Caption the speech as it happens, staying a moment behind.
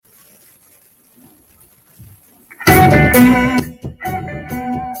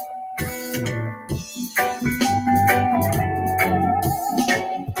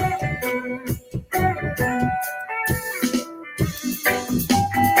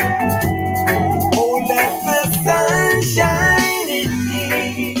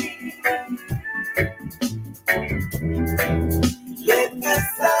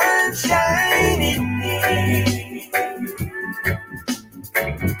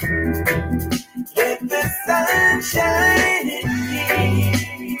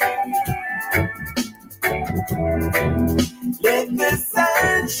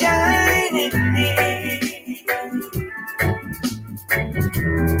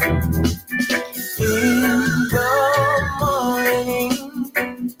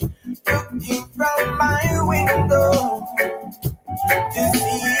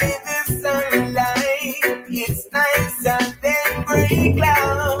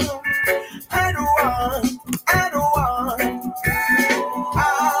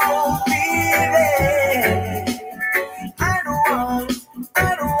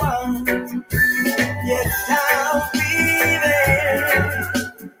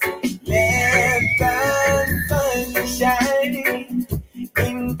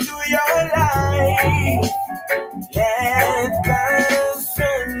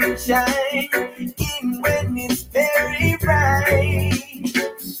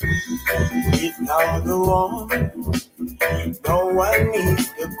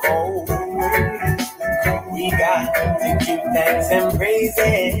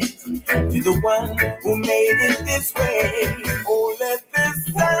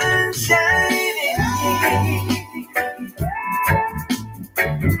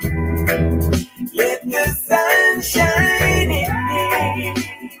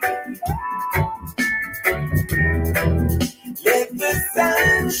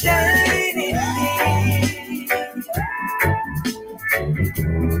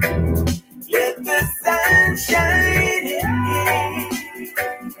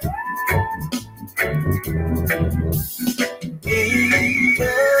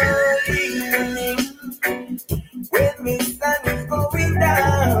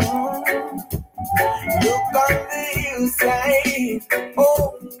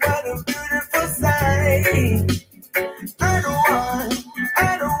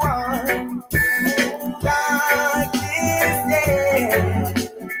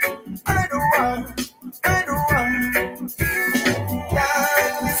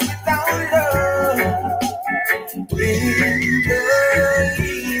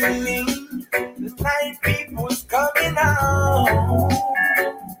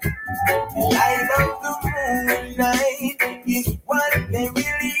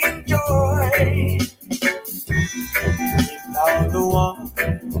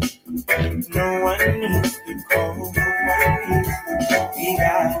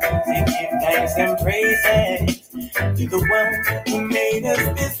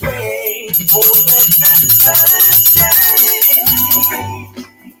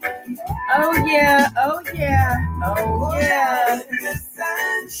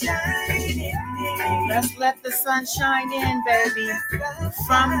Shine in, baby,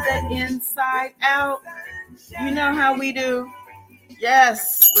 from the inside out. You know how we do.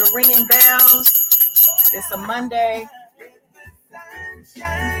 Yes, we're ringing bells. It's a Monday.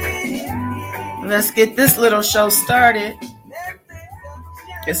 Let's get this little show started.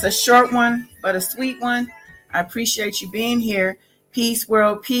 It's a short one, but a sweet one. I appreciate you being here. Peace,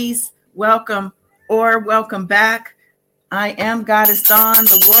 world peace. Welcome or welcome back. I am Goddess Dawn,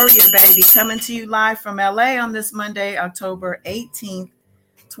 the warrior baby, coming to you live from LA on this Monday, October 18th,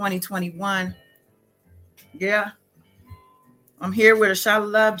 2021. Yeah, I'm here with a shot of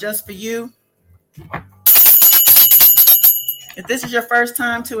love just for you. If this is your first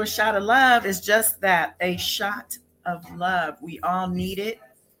time to a shot of love, it's just that, a shot of love. We all need it.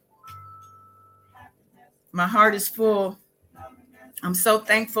 My heart is full. I'm so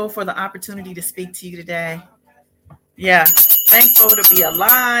thankful for the opportunity to speak to you today. Yeah, thankful to be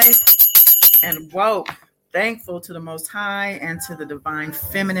alive and woke. Thankful to the Most High and to the divine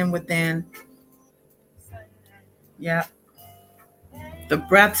feminine within. Yeah, the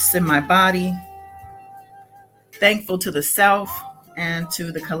breaths in my body. Thankful to the self and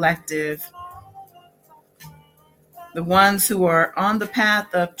to the collective. The ones who are on the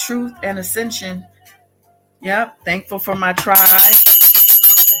path of truth and ascension. Yep, thankful for my tribe.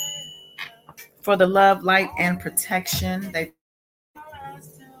 For the love, light, and protection.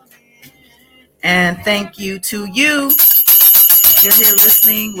 And thank you to you. You're here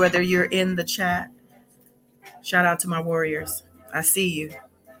listening, whether you're in the chat. Shout out to my warriors. I see you.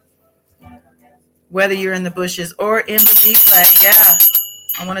 whether you're in the bushes or in the replay. Yeah,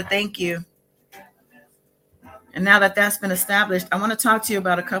 I want to thank you. And now that that's been established, I want to talk to you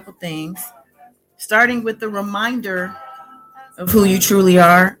about a couple things, starting with the reminder of who you truly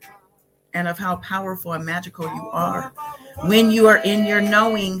are and of how powerful and magical you are when you are in your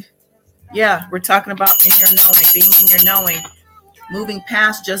knowing. Yeah, we're talking about in your knowing, being in your knowing, moving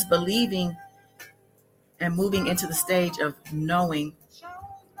past just believing and moving into the stage of knowing.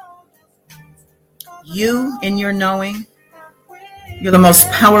 You in your knowing, you're the most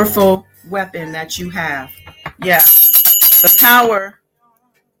powerful weapon that you have. Yeah, the power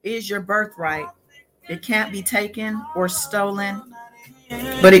is your birthright. It can't be taken or stolen,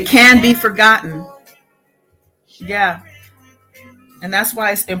 but it can be forgotten. Yeah. And that's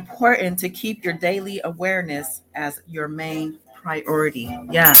why it's important to keep your daily awareness as your main priority.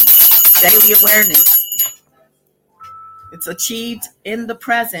 Yeah. Daily awareness. It's achieved in the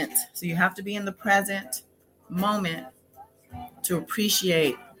present. So you have to be in the present moment to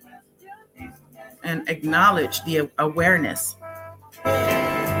appreciate and acknowledge the awareness.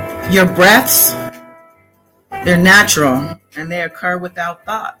 Your breaths, they're natural and they occur without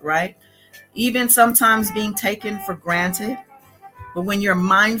thought, right? Even sometimes being taken for granted. But when you're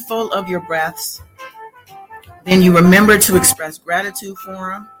mindful of your breaths, then you remember to express gratitude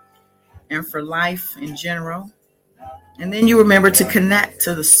for them and for life in general. And then you remember to connect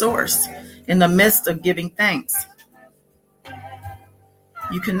to the source in the midst of giving thanks.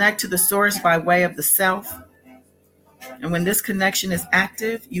 You connect to the source by way of the self. And when this connection is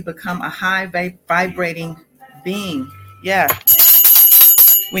active, you become a high vibrating being. Yeah.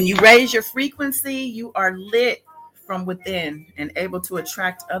 When you raise your frequency, you are lit from within and able to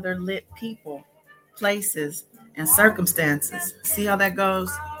attract other lit people, places, and circumstances. See how that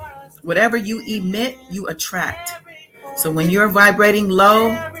goes? Whatever you emit, you attract. So when you're vibrating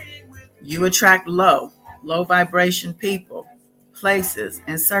low, you attract low vibration people, places,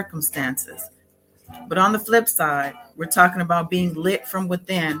 and circumstances. But on the flip side, we're talking about being lit from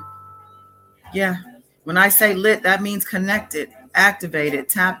within. Yeah. When I say lit, that means connected, activated,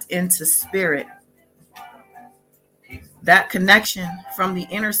 tapped into spirit. That connection from the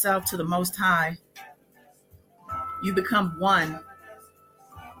inner self to the Most High, you become one.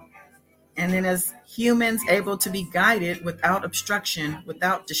 And then as humans able to be guided without obstruction,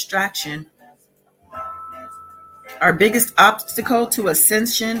 without distraction, our biggest obstacle to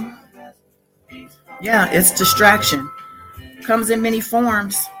ascension, yeah, it's distraction. It comes in many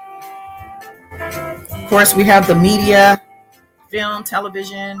forms. Of course, we have the media, film,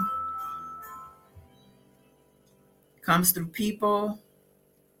 television. Comes through people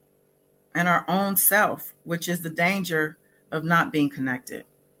and our own self, which is the danger of not being connected.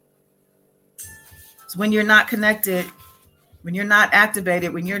 So when you're not connected, when you're not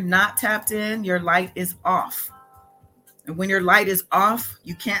activated, when you're not tapped in, your light is off. And when your light is off,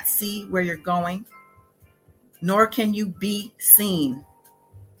 you can't see where you're going, nor can you be seen.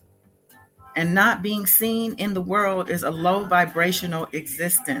 And not being seen in the world is a low vibrational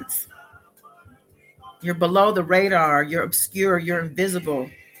existence. You're below the radar, you're obscure, you're invisible.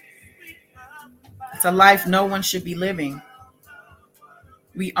 It's a life no one should be living.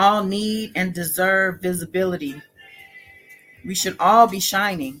 We all need and deserve visibility. We should all be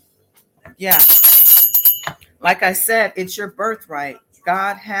shining. Yeah. Like I said, it's your birthright.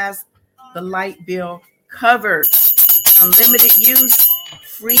 God has the light bill covered. Unlimited use,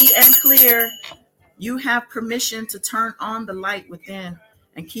 free and clear. You have permission to turn on the light within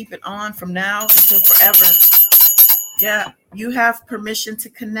and keep it on from now until forever. Yeah, you have permission to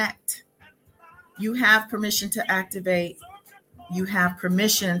connect. You have permission to activate. You have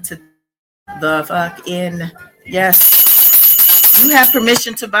permission to the fuck in. Yes. You have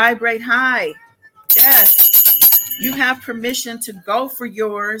permission to vibrate high. Yes. You have permission to go for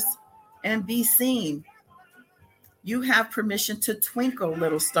yours and be seen. You have permission to twinkle,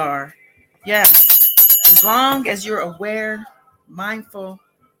 little star. Yes. As long as you're aware, mindful,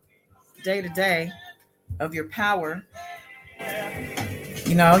 day to day of your power,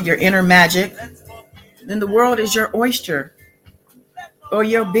 your inner magic, then the world is your oyster or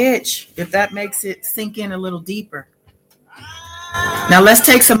your bitch, if that makes it sink in a little deeper. Now let's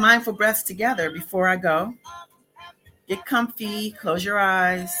take some mindful breaths together before I go. Get comfy, close your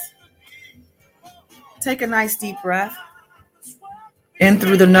eyes. Take a nice deep breath in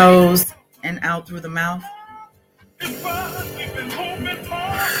through the nose and out through the mouth.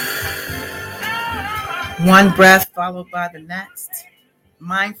 One breath followed by the next,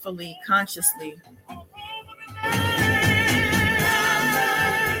 mindfully, consciously.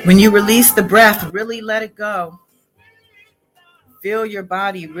 When you release the breath, really let it go. Feel your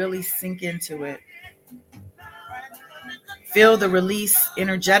body really sink into it. Feel the release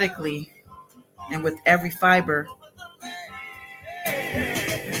energetically and with every fiber.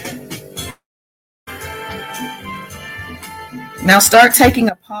 Now start taking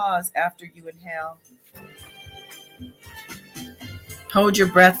a pause after you inhale. Hold your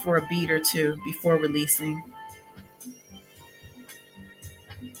breath for a beat or two before releasing.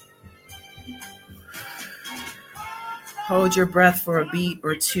 Hold your breath for a beat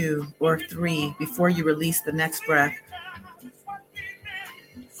or two or three before you release the next breath.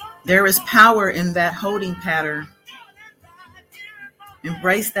 There is power in that holding pattern.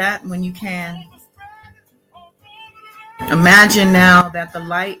 Embrace that when you can. Imagine now that the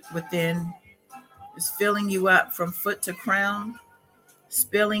light within is filling you up from foot to crown,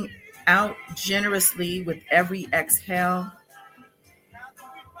 spilling out generously with every exhale.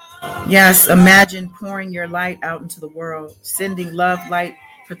 Yes, imagine pouring your light out into the world, sending love, light,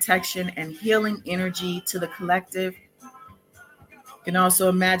 protection, and healing energy to the collective. You can also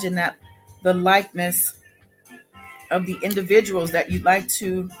imagine that the likeness of the individuals that you'd like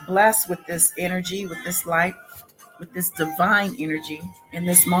to bless with this energy, with this light, with this divine energy in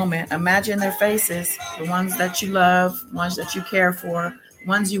this moment. Imagine their faces, the ones that you love, ones that you care for,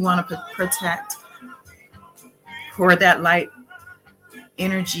 ones you want to protect. Pour that light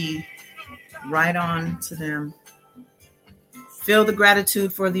energy right on to them. Feel the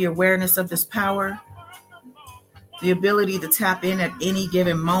gratitude for the awareness of this power, the ability to tap in at any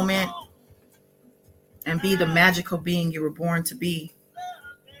given moment and be the magical being you were born to be.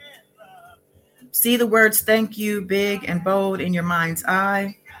 See the words thank you big and bold in your mind's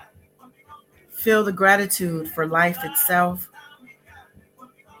eye. Feel the gratitude for life itself.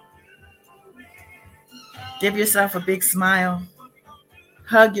 Give yourself a big smile.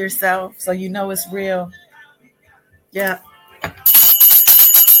 Hug yourself so you know it's real. Yeah.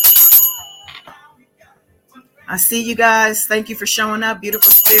 I see you guys. Thank you for showing up.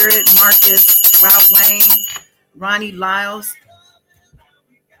 Beautiful Spirit, Marcus, Ralph Wayne, Ronnie Lyles.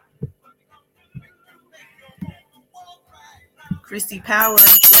 Christy Power,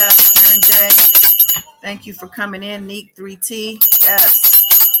 yes, Karen J. Thank you for coming in, Neek 3T.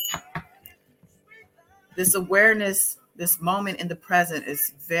 Yes. This awareness, this moment in the present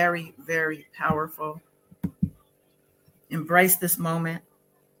is very, very powerful. Embrace this moment.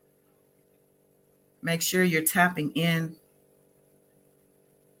 Make sure you're tapping in.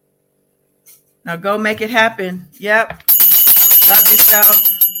 Now go make it happen. Yep. Love yourself.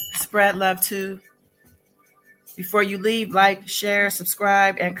 Spread love too. Before you leave, like, share,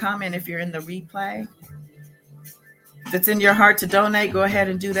 subscribe, and comment if you're in the replay. If it's in your heart to donate, go ahead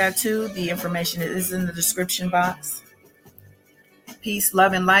and do that too. The information is in the description box. Peace,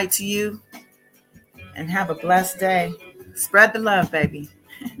 love, and light to you. And have a blessed day. Spread the love, baby.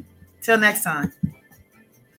 Till next time.